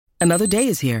Another day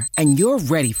is here, and you're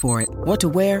ready for it. What to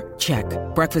wear? Check.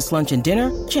 Breakfast, lunch, and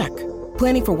dinner? Check.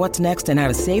 Planning for what's next and how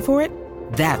to save for it?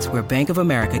 That's where Bank of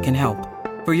America can help.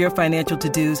 For your financial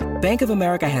to-dos, Bank of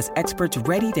America has experts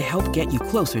ready to help get you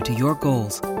closer to your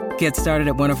goals. Get started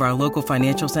at one of our local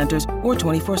financial centers or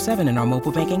 24/7 in our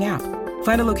mobile banking app.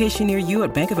 Find a location near you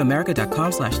at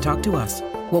bankofamerica.com/talktous.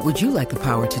 What would you like the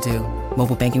power to do?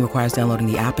 Mobile banking requires downloading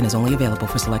the app and is only available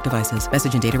for select devices.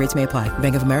 Message and data rates may apply.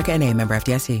 Bank of America N.A., member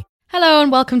FDIC. Hello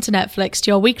and welcome to Netflix,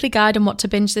 your weekly guide on what to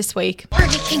binge this week. Barney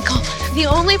Kinkle, the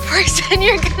only person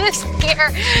you're gonna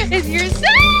scare is yourself!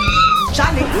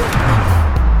 Charlie!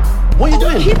 What are you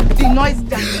doing? Keep the noise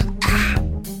down.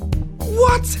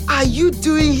 What are you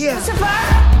doing here?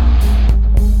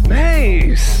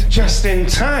 Mace! Just in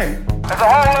time. There's a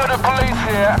whole load of police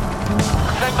here.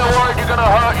 Think they're worried you're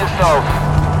gonna hurt yourself.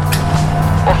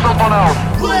 Or someone else.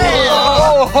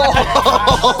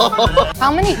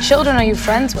 How many children are you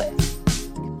friends with?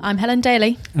 I'm Helen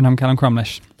Daly. And I'm Callum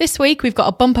Crumlish. This week we've got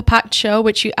a bumper-packed show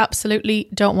which you absolutely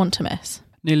don't want to miss.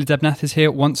 Neela Debnath is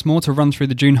here once more to run through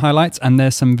the June highlights, and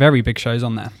there's some very big shows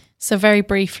on there. So very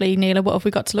briefly, Neela, what have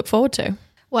we got to look forward to?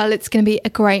 Well, it's going to be a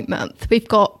great month. We've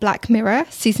got Black Mirror,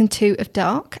 Season 2 of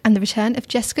Dark, and the return of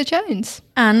Jessica Jones.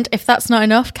 And if that's not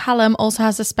enough, Callum also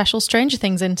has a special Stranger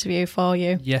Things interview for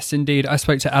you. Yes, indeed. I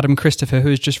spoke to Adam Christopher,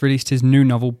 who has just released his new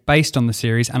novel based on the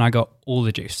series, and I got all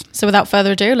the juice. So without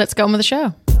further ado, let's get on with the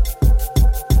show.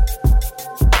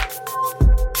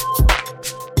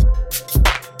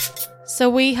 So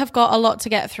we have got a lot to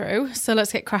get through, so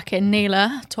let's get cracking.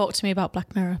 Neela, talk to me about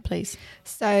Black Mirror, please.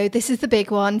 So this is the big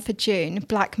one for June,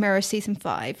 Black Mirror Season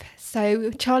 5.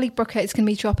 So Charlie Brooker is going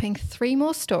to be dropping 3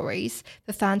 more stories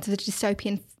for fans of the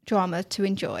dystopian drama to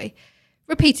enjoy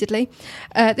repeatedly.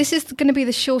 This is going to be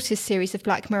the shortest series of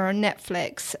Black Mirror on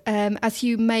Netflix. As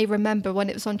you may remember,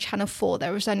 when it was on Channel 4,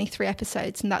 there was only 3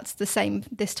 episodes, and that's the same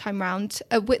this time round.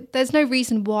 There's no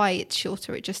reason why it's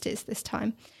shorter, it just is this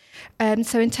time.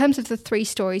 So in terms of the 3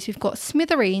 stories, we've got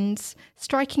Smithereens,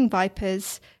 Striking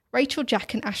Vipers, Rachel,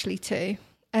 Jack and Ashley too.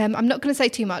 I'm not going to say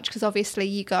too much because obviously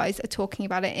you guys are talking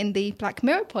about it in the Black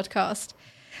Mirror podcast.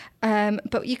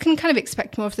 But you can kind of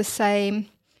expect more of the same.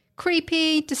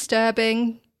 Creepy,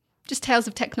 disturbing, just tales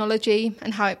of technology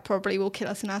and how it probably will kill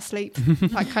us in our sleep,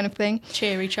 that kind of thing.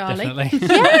 Cheery Charlie. Definitely.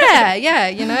 Yeah,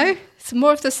 you know, it's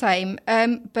more of the same.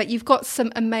 But you've got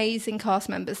some amazing cast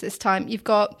members this time. You've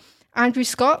got Andrew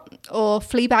Scott, or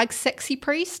Fleabag's sexy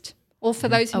priest, or for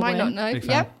those who might not know,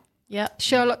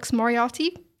 Sherlock's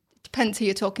Moriarty. Depends who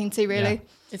you're talking to, really.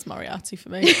 Yeah. It's Moriarty for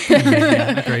me.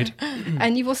 Agreed.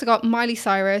 And you've also got Miley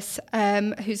Cyrus,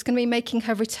 who's going to be making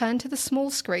her return to the small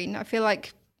screen. I feel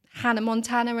like Hannah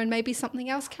Montana and maybe something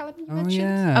else, Callum, you mentioned.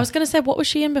 Yeah. I was going to say, what was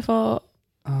she in before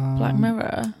Black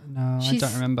Mirror? No, I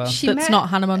don't remember. That's not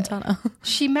Hannah Montana.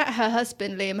 She met her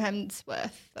husband, Liam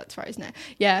Hemsworth. That's right, isn't it?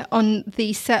 Yeah, on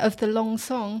the set of The Long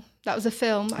Song. That was a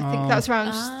film. I think that was around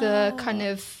the kind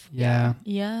of... Yeah,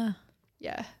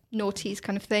 noughties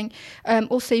kind of thing.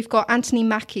 Also, you've got Anthony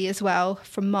Mackie as well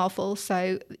from Marvel.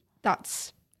 So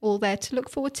that's all there to look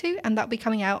forward to. And that'll be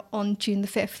coming out on June the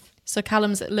 5th. So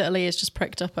Callum's literally is just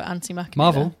pricked up at Anthony Mackie.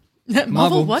 Marvel.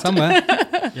 Marvel, what? Somewhere.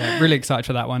 Yeah, really excited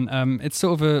for that one. It's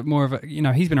sort of more of a,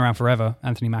 he's been around forever,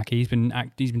 Anthony Mackie. He's been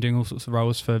doing all sorts of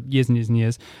roles for years and years and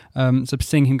years. So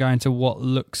seeing him go into what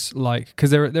looks like,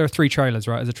 because there are 3 trailers,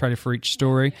 right? There's a trailer for each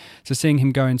story. So seeing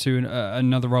him go into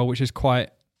another role, which is quite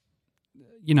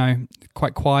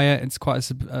quiet. It's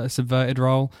quite a subverted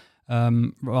role,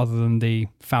 rather than the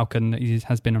Falcon that he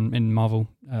has been in Marvel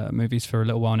movies for a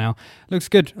little while now. Looks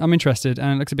good. I'm interested,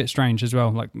 and it looks a bit strange as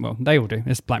well. They all do.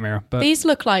 It's Black Mirror, but these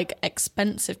look like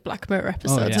expensive Black Mirror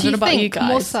episodes. Oh, yeah. I don't know about you guys.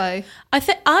 More so?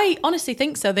 I honestly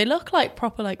think so. They look like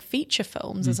proper feature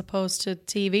films as opposed to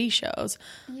TV shows.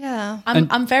 Yeah,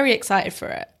 I'm very excited for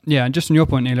it. Yeah, and just on your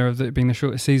point, Neela, of it being the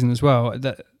shortest season as well,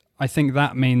 that I think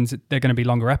that means they're going to be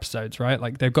longer episodes, right?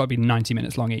 They've got to be 90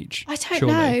 minutes long each. I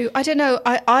don't know.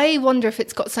 I wonder if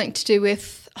it's got something to do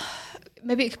with...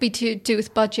 Maybe it could be to do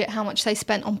with budget, how much they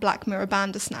spent on Black Mirror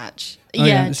Bandersnatch.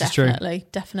 Definitely.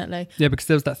 Yeah, because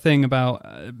there was that thing about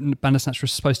Bandersnatch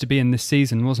was supposed to be in this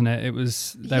season, wasn't it? It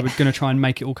was they were going to try and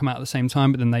make it all come out at the same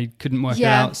time, but then they couldn't work it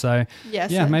out. So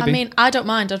maybe. I mean, I don't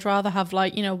mind. I'd rather have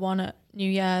one at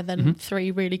New Year than 3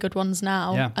 really good ones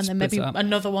now, and then maybe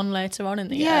another one later on in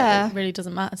the year. It really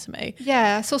doesn't matter to me.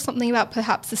 Yeah, I saw something about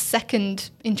perhaps a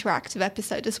second interactive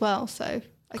episode as well. So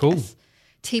I guess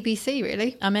TBC,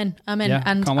 really. I'm in. Yeah,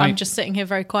 and I'm just sitting here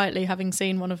very quietly, having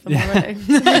seen one of them already.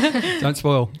 Don't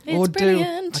spoil. It's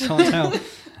brilliant. I can't tell.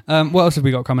 What else have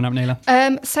we got coming up, Neela?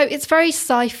 So it's very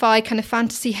sci-fi, kind of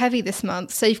fantasy heavy this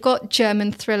month. So you've got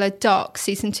German thriller Dark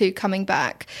season 2 coming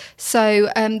back. So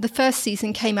the first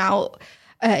season came out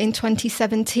in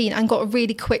 2017 and got a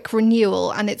really quick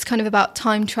renewal, and it's kind of about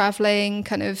time traveling,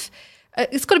 kind of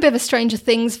it's got a bit of a Stranger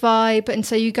Things vibe, and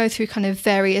so you go through kind of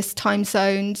various time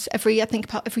zones every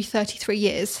 33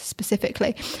 years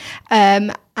specifically,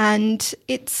 and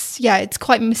it's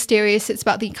quite mysterious. It's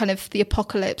about the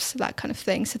apocalypse, that kind of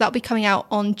thing. So that'll be coming out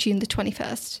on June the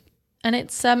 21st. And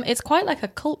it's quite like a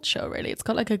cult show, really. It's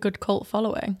got like a good cult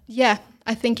following. Yeah,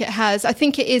 I think it has. I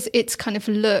think it is. It's kind of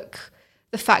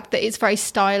the fact that it's very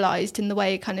stylized in the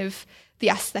way, kind of the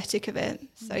aesthetic of it.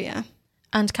 So yeah.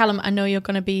 And Callum, I know you're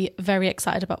going to be very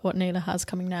excited about what Neela has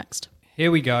coming next.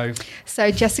 Here we go. So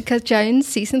Jessica Jones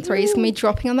season 3 is going to be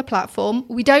dropping on the platform.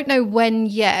 We don't know when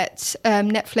yet.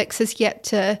 Netflix has yet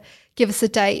to give us a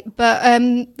date. But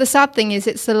the sad thing is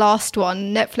it's the last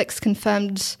one. Netflix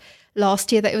confirmed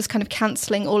last year that it was kind of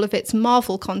cancelling all of its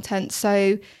Marvel content.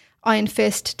 So Iron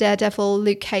Fist, Daredevil,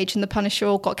 Luke Cage and The Punisher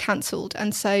all got cancelled.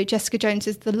 And so Jessica Jones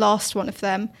is the last one of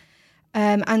them.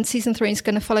 And season 3 is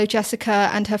going to follow Jessica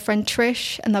and her friend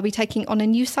Trish, and they'll be taking on a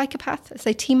new psychopath as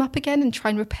they team up again and try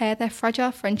and repair their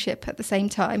fragile friendship at the same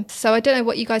time. So I don't know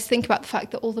what you guys think about the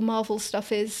fact that all the Marvel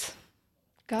stuff is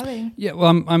going. Yeah,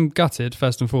 well, I'm gutted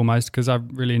first and foremost because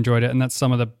I've really enjoyed it, and that's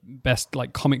some of the best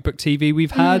like comic book TV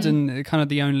we've had, and kind of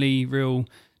the only real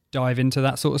dive into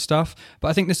that sort of stuff. But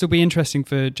I think this will be interesting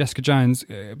for Jessica Jones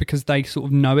because they sort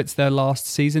of know it's their last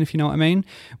season, if you know what I mean.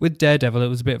 With Daredevil, it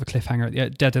was a bit of a cliffhanger at the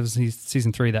Daredevil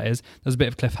season 3, that is. There was a bit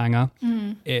of a cliffhanger.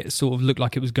 It sort of looked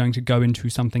like it was going to go into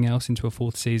something else, into a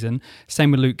 4th season.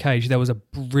 Same with Luke Cage. There was a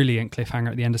brilliant cliffhanger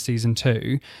at the end of season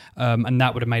 2, and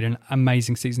that would have made an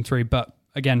amazing season 3, but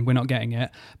again, we're not getting it.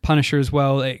 Punisher as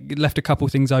well, it left a couple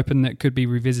of things open that could be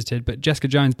revisited, but Jessica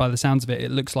Jones, by the sounds of it,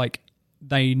 it looks like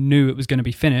they knew it was going to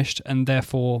be finished, and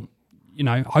therefore, you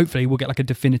know, hopefully we'll get like a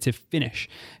definitive finish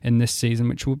in this season,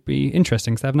 which will be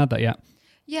interesting because they haven't had that yet.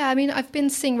 Yeah, I mean, I've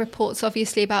been seeing reports,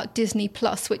 obviously, about Disney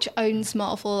Plus, which owns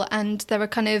Marvel, and there are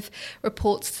kind of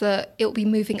reports that it'll be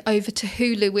moving over to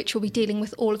Hulu, which will be dealing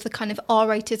with all of the kind of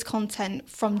R-rated content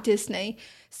from Disney.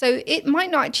 So it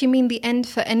might not actually mean the end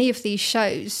for any of these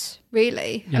shows,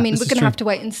 really. Yeah, I mean, we're going to have to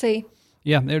wait and see.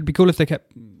 Yeah, it would be cool if they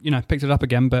picked it up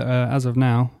again, but as of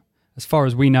now, as far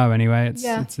as we know anyway,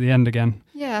 it's the end again.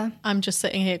 Yeah. I'm just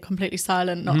sitting here completely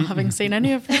silent, not having seen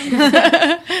any of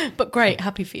it. But great,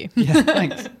 happy for you. Yeah,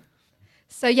 thanks.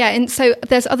 So yeah, and so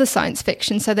there's other science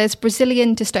fiction. So there's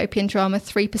Brazilian dystopian drama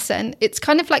 3%. It's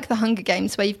kind of like the Hunger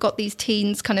Games, where you've got these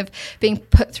teens kind of being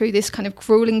put through this kind of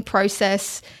grueling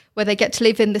process where they get to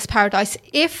live in this paradise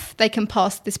if they can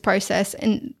pass this process,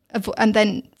 and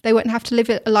then they won't have to live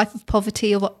a life of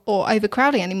poverty or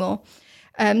overcrowding anymore.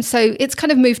 So it's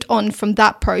kind of moved on from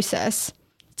that process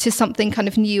to something kind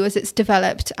of new as it's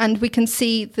developed. And we can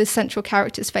see the central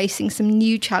characters facing some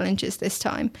new challenges this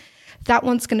time. That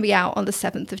one's going to be out on the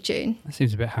 7th of June. That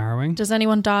seems a bit harrowing. Does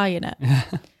anyone die in it?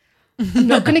 I'm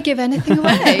not going to give anything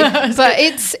away, but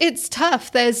it's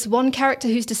tough. There's one character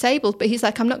who's disabled, but he's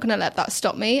like, I'm not going to let that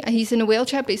stop me. And he's in a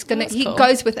wheelchair, but he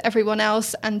goes with everyone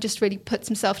else and just really puts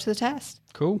himself to the test.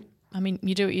 Cool. I mean,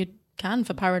 you do what you can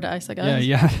for paradise, I guess.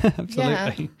 Yeah,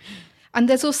 absolutely. Yeah. And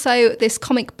there's also this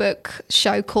comic book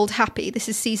show called Happy. This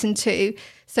is season 2.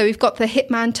 So we've got the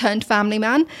hitman turned family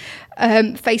man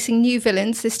facing new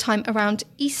villains, this time around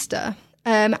Easter.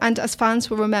 And as fans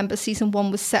will remember, season 1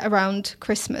 was set around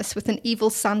Christmas with an evil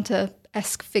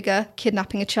Santa-esque figure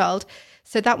kidnapping a child.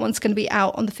 So that one's going to be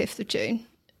out on the 5th of June.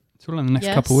 It's all in the next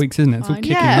couple of weeks, isn't it? It's all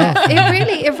kicking off. Yeah,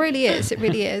 it really is. It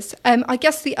really is. I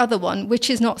guess the other one, which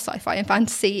is not sci-fi and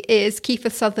fantasy, is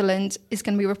Kiefer Sutherland is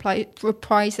going to be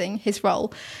reprising his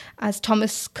role as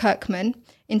Thomas Kirkman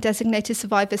in Designated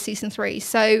Survivor Season 3.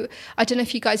 So I don't know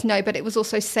if you guys know, but it was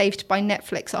also saved by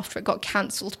Netflix after it got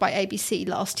cancelled by ABC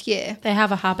last year. They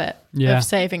have a habit of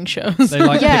saving shows. They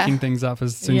like picking things up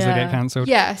as soon as they get cancelled.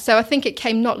 Yeah, so I think it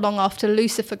came not long after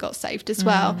Lucifer got saved as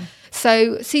well.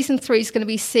 So Season 3 is going to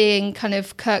be seeing kind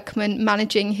of Kirkman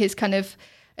managing his kind of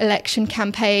election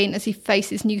campaign as he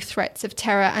faces new threats of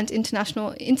terror and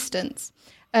international incidents.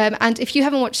 And if you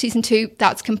haven't watched season 2,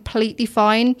 that's completely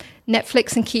fine.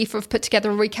 Netflix and Kiefer have put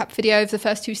together a recap video of the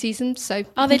first 2 seasons. So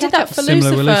they did that for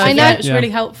Lucifer. I know, it's really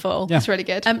helpful. Yeah. It's really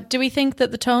good. Do we think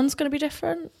that the tone's going to be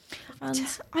different for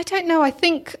fans? I don't know. I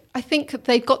think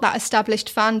they've got that established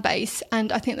fan base,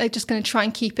 and I think they're just going to try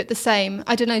and keep it the same.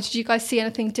 I don't know. Did you guys see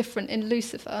anything different in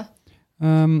Lucifer?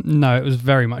 No, it was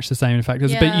very much the same. In fact,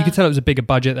 you could tell it was a bigger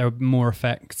budget. There were more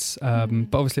effects, but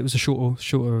obviously it was a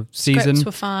shorter season. Scripts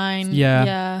were fine.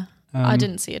 Yeah. I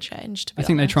didn't see a change. I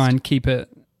think they try and keep it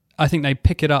I think they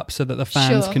pick it up so that the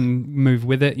fans can move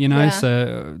with it,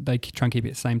 so they try and keep it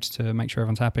the same to make sure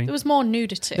everyone's happy. There was more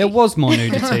nudity. There was more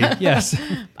nudity, yes.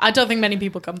 I don't think many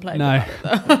people complained about it,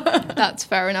 though. That's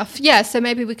fair enough. Yeah, so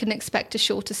maybe we can expect a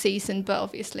shorter season, but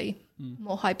obviously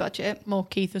more high budget. More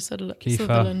Kiefer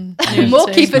Sutherland. More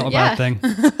Kiefer, not a bad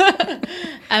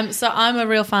thing. So I'm a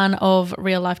real fan of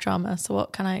real life drama. So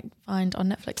what can I find on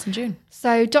Netflix in June?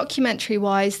 So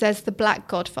documentary-wise, there's The Black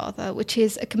Godfather, which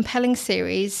is a compelling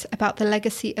series about the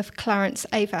legacy of Clarence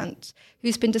Avant,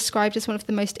 who's been described as one of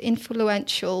the most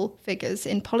influential figures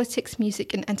in politics,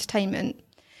 music and entertainment.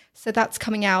 So that's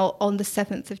coming out on the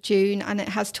 7th of June, and it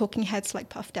has talking heads like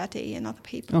Puff Daddy and other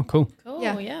people. Oh, cool.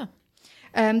 Yeah.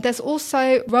 There's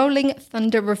also Rolling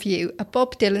Thunder Review, a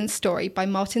Bob Dylan story by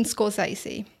Martin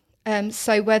Scorsese.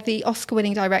 So where the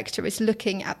Oscar-winning director is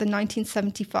looking at the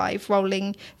 1975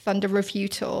 Rolling Thunder Review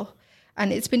tour,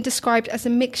 and it's been described as a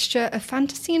mixture of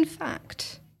fantasy and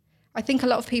fact. I think a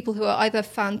lot of people who are either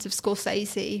fans of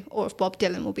Scorsese or of Bob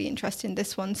Dylan will be interested in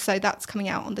this one. So that's coming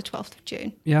out on the 12th of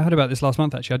June. Yeah, I heard about this last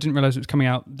month, actually. I didn't realise it was coming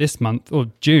out this month, or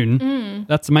June.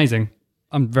 That's amazing.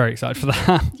 I'm very excited for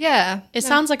that. Yeah. It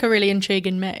sounds like a really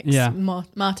intriguing mix. Yeah.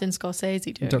 Martin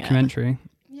Scorsese doing documentary.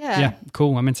 Yeah. Yeah,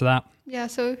 cool. I'm into that. Yeah,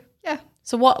 so, yeah.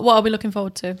 So what are we looking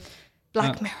forward to?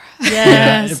 Black Mirror.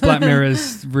 Yes. Black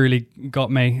Mirror's really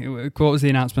got me. What was the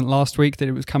announcement last week that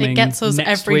it was coming? It gets us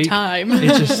next every week? time.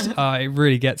 It just, it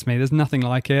really gets me. There's nothing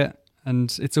like it.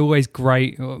 And it's always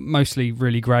great, or mostly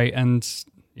really great. And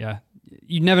yeah,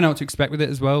 you never know what to expect with it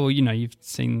as well. Or, you've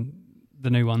seen the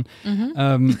new one.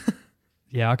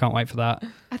 Yeah, I can't wait for that.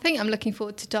 I think I'm looking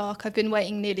forward to Dark. I've been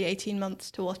waiting nearly 18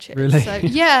 months to watch it. Really? So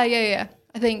yeah.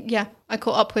 I think, I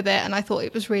caught up with it and I thought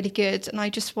it was really good, and I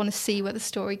just want to see where the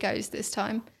story goes this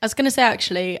time. I was going to say,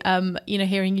 actually,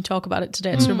 hearing you talk about it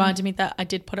today, it's reminded me that I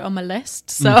did put it on my list,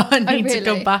 so I need to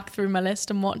go back through my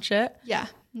list and watch it. Yeah.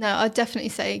 No, I'd definitely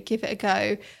say give it a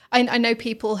go. I know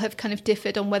people have kind of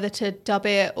differed on whether to dub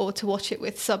it or to watch it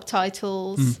with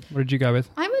subtitles. What did you go with?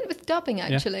 I went with dubbing,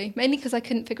 actually, mainly because I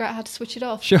couldn't figure out how to switch it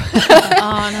off. Sure.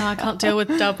 Oh, no, I can't deal with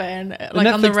dubbing. Like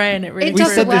Netflix, on the rain, it really... We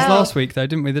said this last week, though,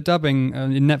 didn't we? The dubbing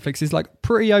in Netflix is,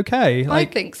 pretty okay. I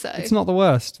think so. It's not the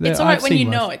worst. It's all right when you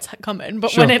know it's coming,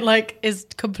 but when it, is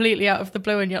completely out of the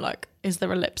blue and you're like, is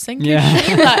there a lip sync?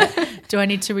 Yeah. Do I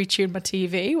need to retune my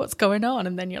TV? What's going on?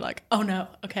 And then you're like, oh, no,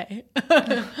 okay.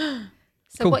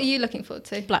 So what are you looking forward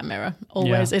to? Black Mirror,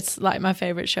 always. Yeah. It's my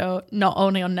favourite show, not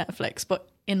only on Netflix, but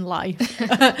in life.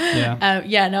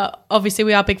 Obviously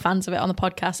we are big fans of it on the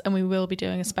podcast, and we will be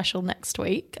doing a special next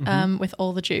week with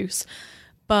all the juice.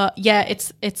 But yeah,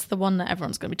 it's the one that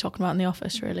everyone's going to be talking about in the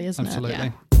office, really, isn't Absolutely. it?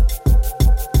 Yeah.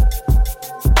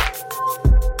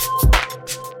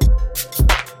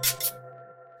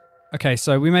 Okay,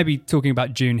 so we may be talking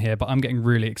about June here, but I'm getting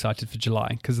really excited for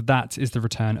July because that is the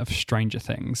return of Stranger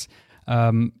Things.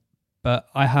 But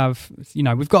I have,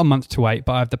 we've got a month to wait,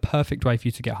 but I have the perfect way for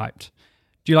you to get hyped.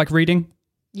 Do you like reading?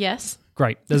 Yes.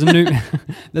 Great. There's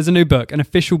a new book, an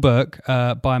official book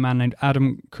by a man named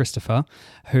Adam Christopher,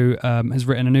 who has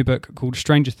written a new book called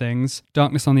Stranger Things,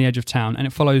 Darkness on the Edge of Town, and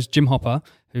it follows Jim Hopper,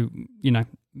 who,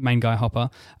 main guy Hopper,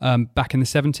 back in the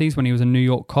 70s when he was a New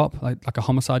York cop, like a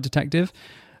homicide detective.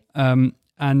 So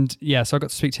I got to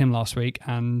speak to him last week,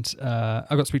 and I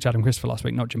got to speak to Adam Christopher last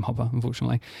week, not Jim Hopper,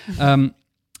 unfortunately.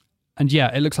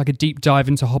 It looks like a deep dive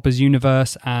into Hopper's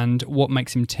universe and what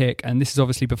makes him tick. And this is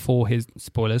obviously before his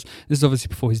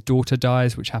daughter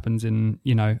dies, which happens in,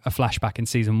 a flashback in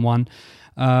season 1.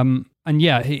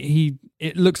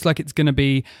 It looks like it's going to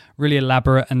be really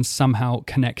elaborate and somehow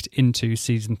connect into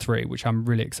season 3, which I'm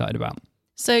really excited about.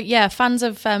 So yeah, fans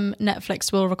of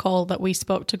Netflix will recall that we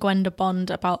spoke to Gwenda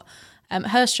Bond about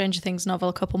her Stranger Things novel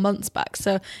a couple months back.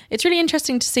 So it's really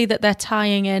interesting to see that they're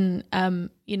tying in,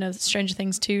 Stranger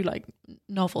Things to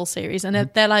novel series, and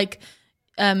they're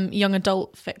young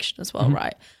adult fiction as well,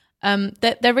 right?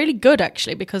 They're really good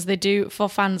actually, because they do, for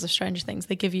fans of Stranger Things,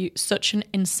 they give you such an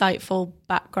insightful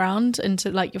background into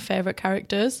your favorite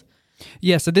characters.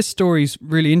 Yeah, so this story's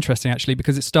really interesting actually,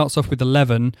 because it starts off with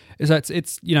 11.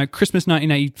 It's Christmas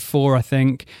 1984, I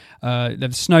think.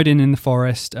 They've snowed in the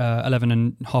forest, 11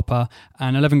 and Hopper,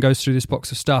 and 11 goes through this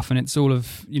box of stuff, and it's all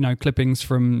of clippings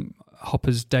from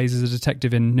Hopper's days as a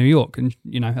detective in New York. And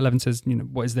 11 says,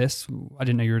 what is this? I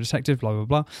didn't know you were a detective. Blah blah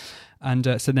blah.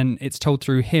 And so then it's told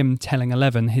through him telling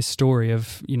 11 his story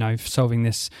of solving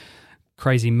this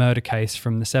crazy murder case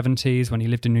from the 70s when he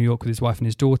lived in New York with his wife and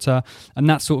his daughter, and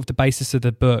that's sort of the basis of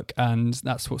the book, and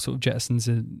that's what sort of jettisons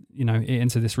it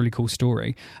into this really cool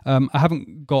story. I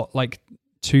haven't got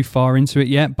too far into it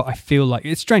yet, but I feel like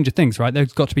it's Stranger Things, right?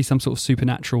 There's got to be some sort of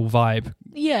supernatural vibe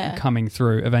coming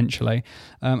through eventually.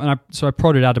 And I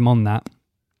prodded Adam on that.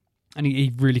 And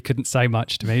he really couldn't say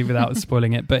much to me without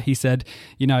spoiling it. But he said,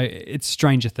 it's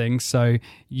Stranger Things, so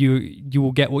you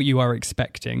will get what you are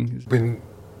expecting. When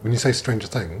you say Stranger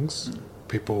Things,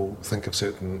 people think of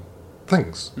certain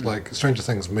things. Like, Stranger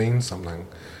Things means something.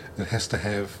 It has to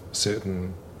have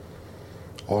certain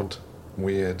odd,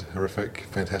 weird, horrific,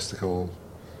 fantastical,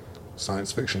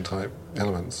 science fiction type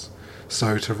elements.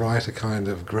 So to write a kind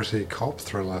of gritty cop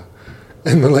thriller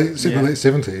in the late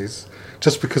 70s,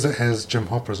 just because it has Jim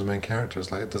Hopper as a main character,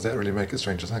 is like, does that really make it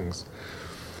Stranger Things?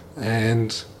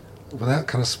 And without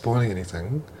kind of spoiling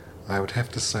anything, I would have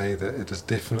to say that it is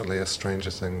definitely a Stranger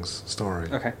Things story.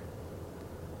 Okay.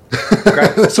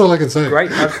 Great. That's all I can say.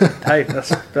 Great. Hey,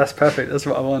 that's perfect. That's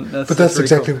what I want. That's really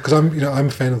exactly cool. Because I'm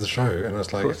a fan of the show, and I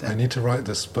was like, I need to write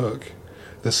this book,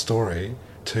 this story,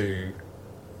 to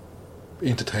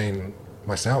entertain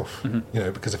myself,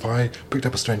 because if I picked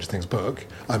up a Stranger Things book,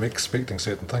 I'm expecting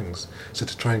certain things. So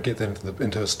to try and get them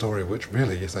into a story which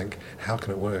really you think, how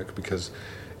can it work? Because,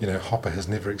 Hopper has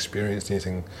never experienced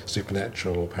anything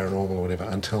supernatural or paranormal or whatever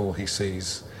until he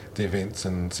sees the events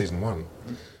in season 1.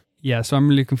 Yeah, so I'm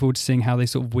really looking forward to seeing how they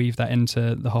sort of weave that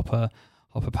into the Hopper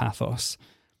pathos.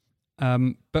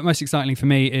 But most excitingly for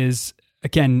me is,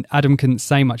 again, Adam couldn't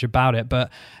say much about it,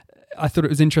 but I thought it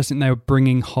was interesting they were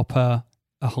bringing Hopper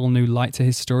a whole new light to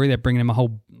his story. They're bringing him a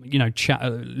whole,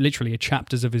 literally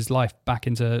chapters of his life back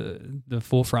into the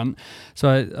forefront.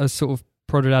 So I sort of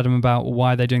prodded Adam about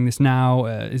why they're doing this now.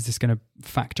 Is this going to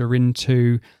factor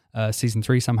into season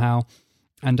 3 somehow?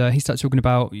 And he started talking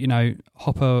about,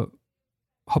 Hopper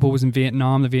was in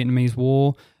Vietnam, the Vietnamese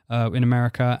War in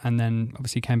America, and then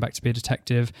obviously came back to be a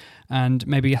detective, and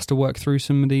maybe he has to work through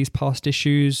some of these past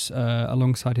issues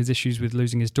alongside his issues with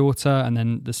losing his daughter and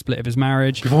then the split of his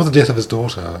marriage. Before the death of his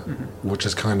daughter, which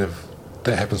is kind of,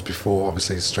 that happens before,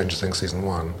 obviously, Stranger Things season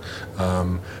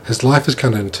 1, his life is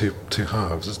kind of in two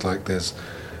halves. It's like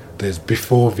there's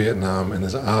before Vietnam and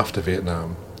there's after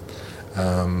Vietnam.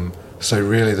 So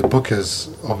really the book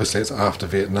is, obviously it's after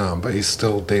Vietnam, but he's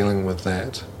still dealing with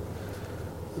that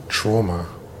trauma.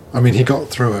 I mean, he got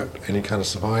through it and he kind of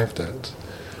survived it,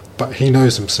 but he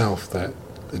knows himself that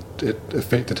it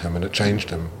affected him and it changed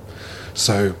him.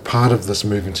 So part of this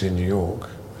moving to New York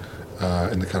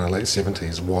in the kind of late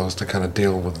 70s was to kind of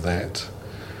deal with that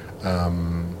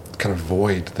kind of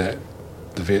void that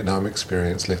the Vietnam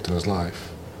experience left in his life,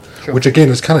 which again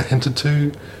is kind of hinted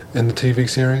to in the TV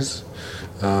series.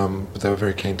 But they were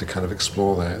very keen to kind of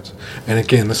explore that. And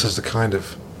again, this is the kind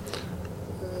of,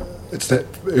 it's that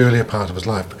earlier part of his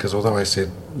life, because although I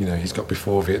said, he's got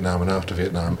before Vietnam and after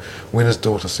Vietnam, when his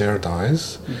daughter Sarah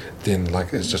dies, then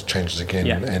like it just changes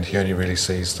again, and he only really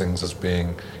sees things as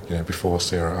being, before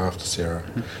Sarah, after Sarah,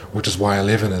 which is why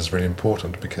 11 is really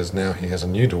important, because now he has a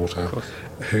new daughter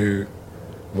who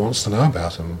wants to know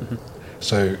about him.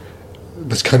 So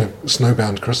this kind of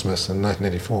snowbound Christmas in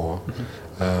 1984,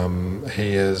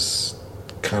 he is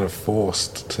kind of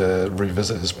forced to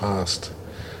revisit his past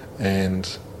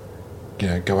and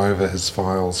go over his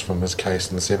files from his case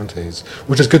in the 70s,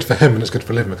 which is good for him and it's good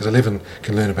for 11, because 11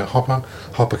 can learn about Hopper.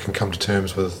 Hopper can come to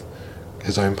terms with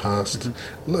his own past.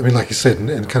 I mean, like you said,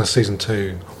 in kind of season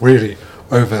 2, really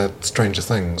over Stranger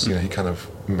Things, he kind of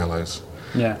mellows.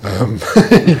 Yeah.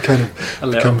 He kind of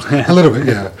becomes a little bit,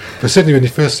 yeah. But certainly when you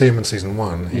first see him in season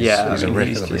 1, he's a wreck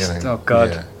at the beginning. Oh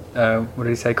God. Yeah. What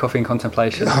did he say? Coffee and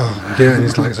contemplation. Oh, yeah, and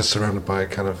he's like just surrounded by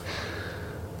kind of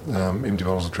empty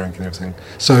bottles of drink and everything.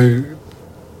 So,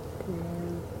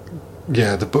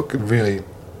 yeah, the book really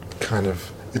kind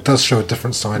of, it does show a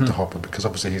different side to Hopper, because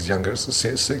obviously he's younger. It's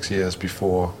 6 years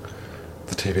before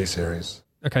the TV series.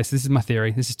 Okay, so this is my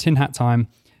theory. This is tin hat time.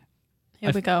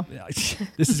 Here we go.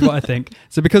 This is what I think.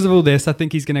 So because of all this, I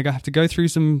think he's going to have to go through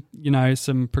some,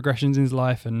 some progressions in his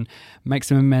life and make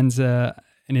some amends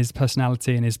in his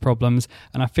personality and his problems.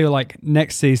 And I feel like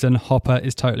next season, Hopper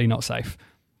is totally not safe.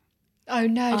 Oh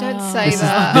no, don't say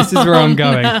that. This is where I'm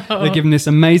going. No. They're giving this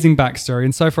amazing backstory,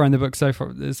 and so far in the book,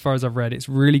 as far as I've read, it's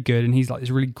really good, and he's like this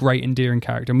really great, endearing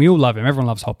character, and we all love him. Everyone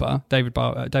loves Hopper. David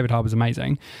Harbour's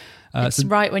amazing. It's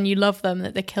right when you love them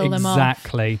that they kill them off.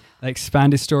 Exactly. They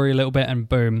expand his story a little bit, and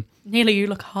boom. Nearly, you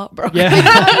look heartbroken. Yeah.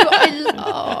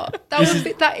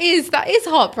 That is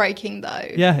heartbreaking, though.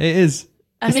 Yeah, it is.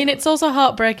 I mean, it's also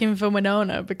heartbreaking for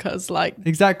Winona because,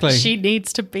 exactly, she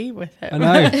needs to be with him. I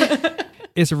know.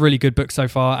 It's a really good book so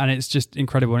far, and it's just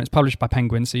incredible. And it's published by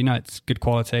Penguin, so it's good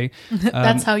quality.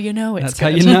 That's how you know it's good. That's how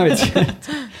you know it's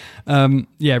good.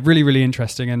 Yeah, really, really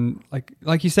interesting. And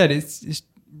like you said, it's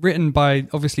written by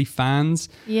obviously fans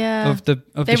of the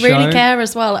show. They really care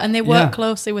as well, and they work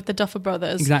closely with the Duffer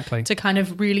Brothers to kind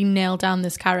of really nail down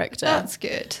this character. That's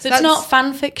good. So it's not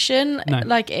fan fiction,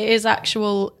 like it is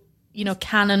actual,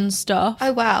 canon stuff.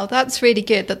 Oh wow, that's really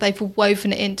good that they've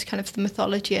woven it into kind of the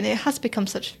mythology, and it has become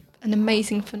such an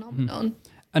amazing phenomenon.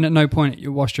 And at no point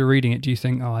whilst you're reading it do you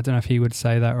think, I don't know if he would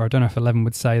say that, or I don't know if Eleven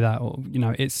would say that, or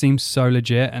it seems so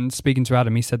legit. And speaking to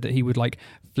Adam, he said that he would like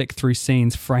flick through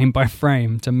scenes frame by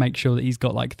frame to make sure that he's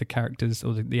got like the characters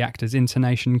or the actors'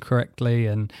 intonation correctly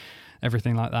and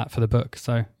everything like that for the book.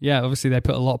 So yeah, obviously they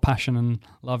put a lot of passion and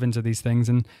love into these things,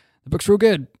 and the book's real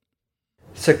good.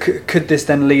 So could this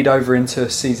then lead over into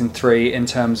season 3 in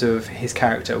terms of his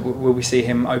character? Will we see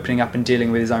him opening up and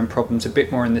dealing with his own problems a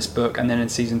bit more in this book, and then in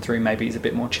season 3 maybe he's a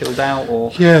bit more chilled out?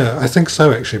 Or yeah, I think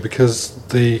so actually, because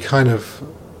the kind of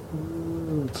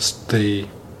the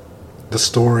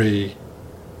story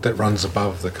that runs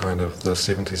above the kind of the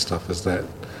 70s stuff is that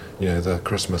the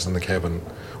Christmas in the cabin,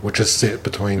 which is set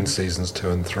between seasons 2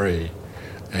 and 3.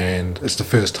 And it's the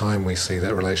first time we see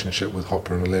that relationship with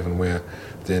Hopper and Eleven where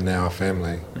they're now a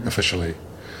family, officially.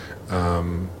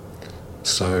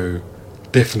 So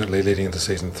definitely leading into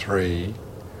season 3,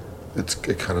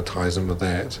 it kind of ties in with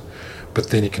that.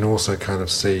 But then you can also kind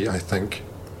of see, I think,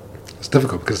 it's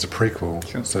difficult because it's a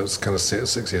prequel, so it's kind of set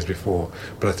 6 years before.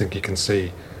 But I think you can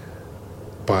see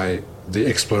by the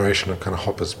exploration of kind of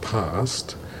Hopper's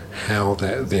past, how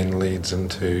that then leads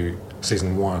into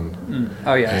season 1.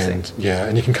 Oh yeah, and I see. Yeah,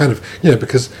 and you can kind of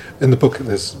because in the book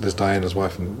there's Diana's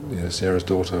wife and Sarah's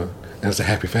daughter, and it's a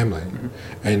happy family,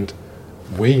 and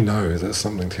we know that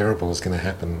something terrible is going to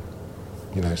happen,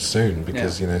 soon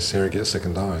because Sarah gets sick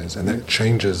and dies, and that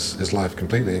changes his life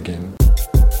completely again.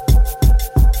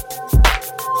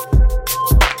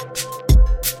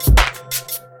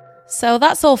 So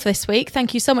that's all for this week.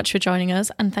 Thank you so much for joining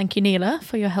us, and thank you, Neela,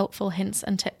 for your helpful hints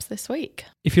and tips this week.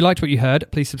 If you liked what you heard,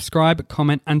 please subscribe,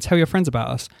 comment, and tell your friends about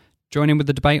us. Join in with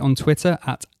the debate on Twitter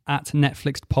at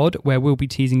NetflixPod, where we'll be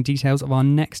teasing details of our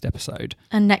next episode.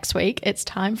 And next week, it's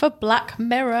time for Black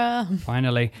Mirror.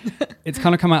 Finally. It's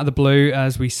kind of come out of the blue,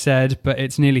 as we said, but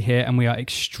it's nearly here, and we are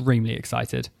extremely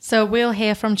excited. So we'll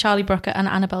hear from Charlie Brooker and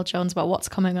Annabelle Jones about what's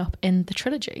coming up in the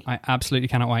trilogy. I absolutely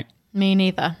cannot wait. Me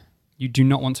neither. You do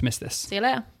not want to miss this. See you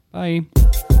later. Bye.